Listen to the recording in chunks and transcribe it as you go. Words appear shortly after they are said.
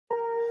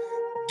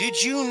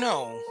Did you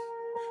know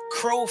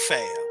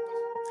CrowFab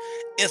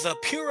is a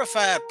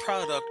purified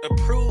product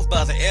approved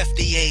by the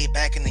FDA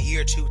back in the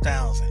year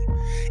 2000?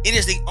 It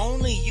is the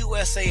only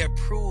USA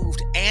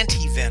approved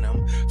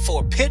anti-venom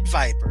for pit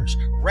vipers,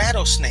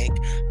 rattlesnake,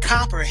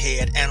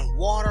 copperhead, and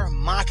water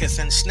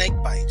moccasin snake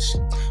bites.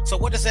 So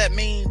what does that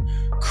mean?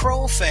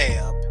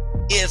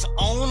 CrowFab is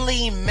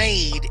only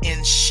made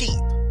in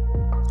sheep.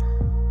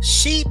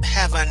 Sheep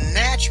have a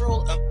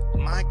natural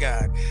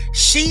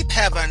sheep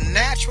have a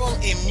natural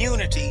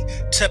immunity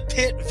to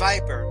pit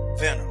viper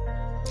venom.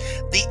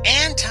 The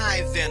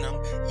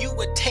anti-venom you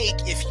would take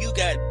if you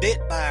got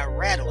bit by a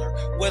rattler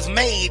was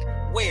made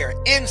where?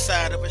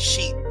 Inside of a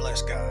sheep,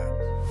 bless God.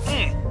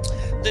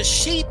 The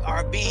sheep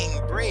are being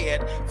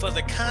bred for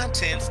the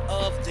contents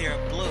of their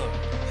blood.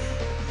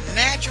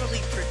 Naturally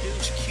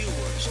produced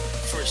cures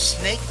for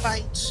snake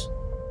bites,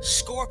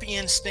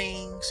 scorpion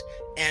stings,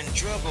 and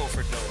drug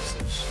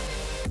overdoses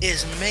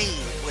is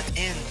made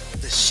within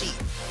the sheep.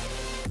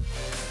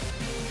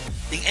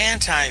 The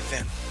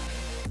anti-venom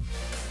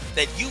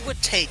that you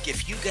would take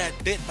if you got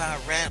bit by a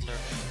rattler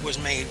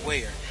was made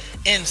where?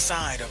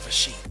 Inside of a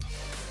sheep.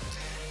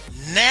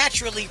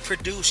 Naturally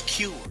produced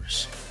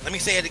cures, let me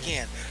say it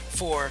again,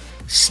 for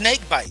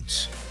snake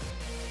bites,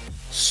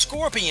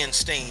 scorpion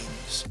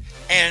stings,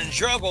 and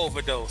drug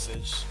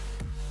overdoses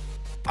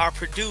are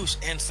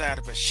produced inside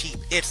of a sheep.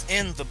 It's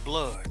in the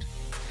blood.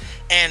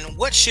 And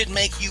what should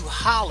make you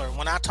holler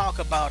when I talk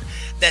about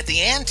that the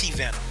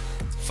anti-venom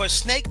for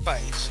snake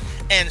bites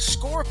and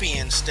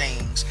scorpion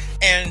stings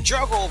and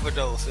drug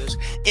overdoses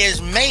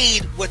is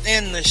made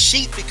within the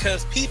sheep?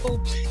 Because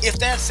people, if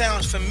that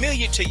sounds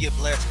familiar to you,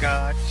 bless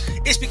God,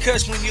 it's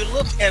because when you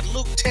look at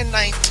Luke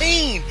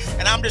 10:19,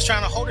 and I'm just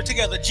trying to hold it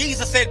together,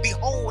 Jesus said,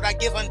 "Behold, I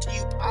give unto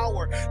you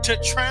power to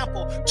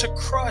trample, to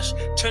crush,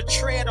 to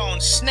tread on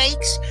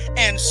snakes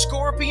and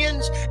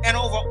scorpions and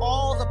over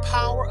all the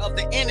power of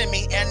the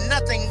enemy, and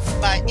nothing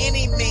by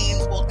any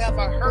means will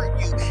ever hurt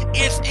you."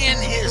 It's in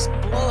his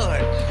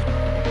blood.